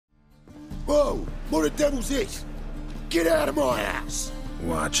Whoa! What the devil's this? Get out of my house!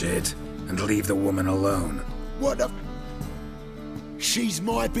 Watch it, and leave the woman alone. What the... She's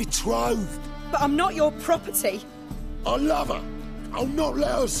my betrothed. But I'm not your property. I love her. I'll not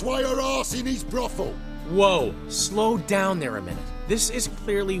let her sway her ass in his brothel. Whoa, slow down there a minute. This is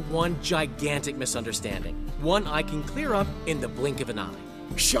clearly one gigantic misunderstanding. One I can clear up in the blink of an eye.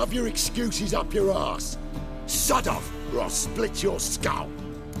 Shove your excuses up your ass. Sod off, or I'll split your skull.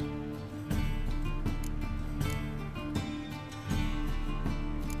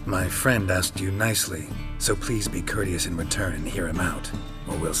 My friend asked you nicely, so please be courteous in return and hear him out,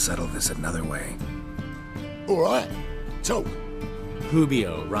 or we'll settle this another way. All right, talk.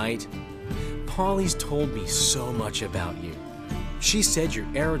 Hubio, right? Polly's told me so much about you. She said you're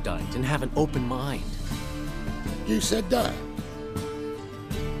erudite and have an open mind. You said that?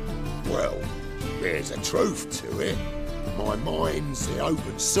 Well, there's a truth to it. My mind's the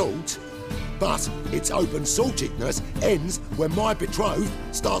open salt, but its open saltedness ends when my betrothed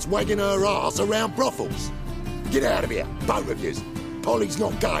starts wagging her ass around brothels. Get out of here, both of yous. Polly's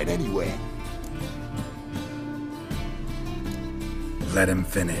not going anywhere. Let him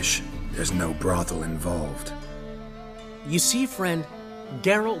finish. There's no brothel involved. You see, friend,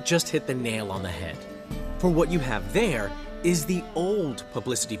 Geralt just hit the nail on the head. For what you have there is the old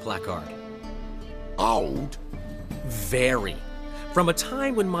publicity placard. Old? Very. From a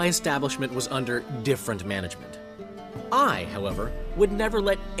time when my establishment was under different management. I, however, would never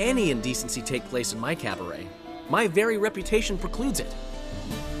let any indecency take place in my cabaret. My very reputation precludes it.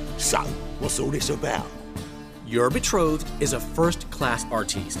 So, what's all this about? Your betrothed is a first-class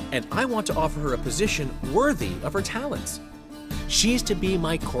artiste, and I want to offer her a position worthy of her talents. She's to be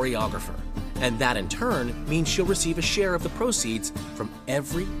my choreographer, and that in turn means she'll receive a share of the proceeds from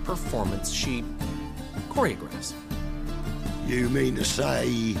every performance she choreographs. You mean to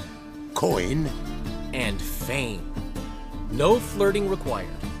say... coin? And fame. No flirting required.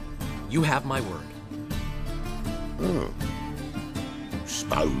 You have my word.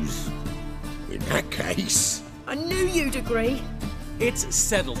 Suppose, in that case... I knew you'd agree. It's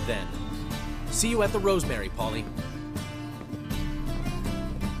settled then. See you at the Rosemary, Polly.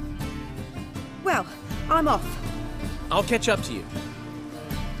 Well, I'm off. I'll catch up to you.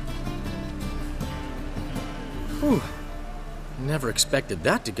 Whew. Never expected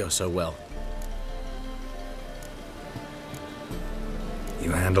that to go so well.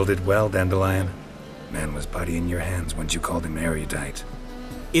 You handled it well, Dandelion. Man was putty in your hands once you called him erudite.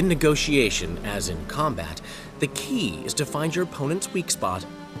 In negotiation, as in combat, the key is to find your opponent's weak spot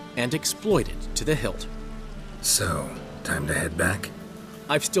and exploit it to the hilt. So, time to head back?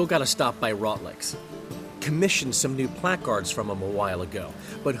 I've still got to stop by Rotlick's. Commissioned some new placards from him a while ago,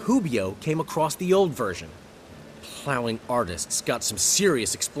 but Hubio came across the old version. Plowing artists got some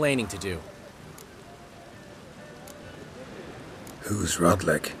serious explaining to do. Who's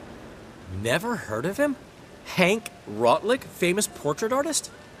Rotlick? Never heard of him? Hank Rotlick, famous portrait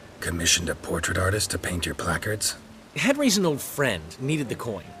artist? Commissioned a portrait artist to paint your placards? Henry's an old friend, needed the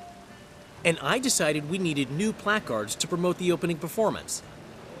coin. And I decided we needed new placards to promote the opening performance.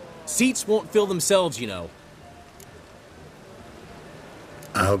 Seats won't fill themselves, you know.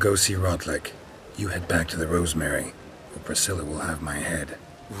 I'll go see Rotlick. You head back to the Rosemary, or Priscilla will have my head.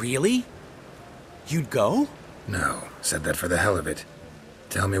 Really? You'd go? No, said that for the hell of it.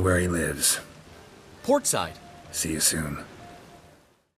 Tell me where he lives. Portside. See you soon.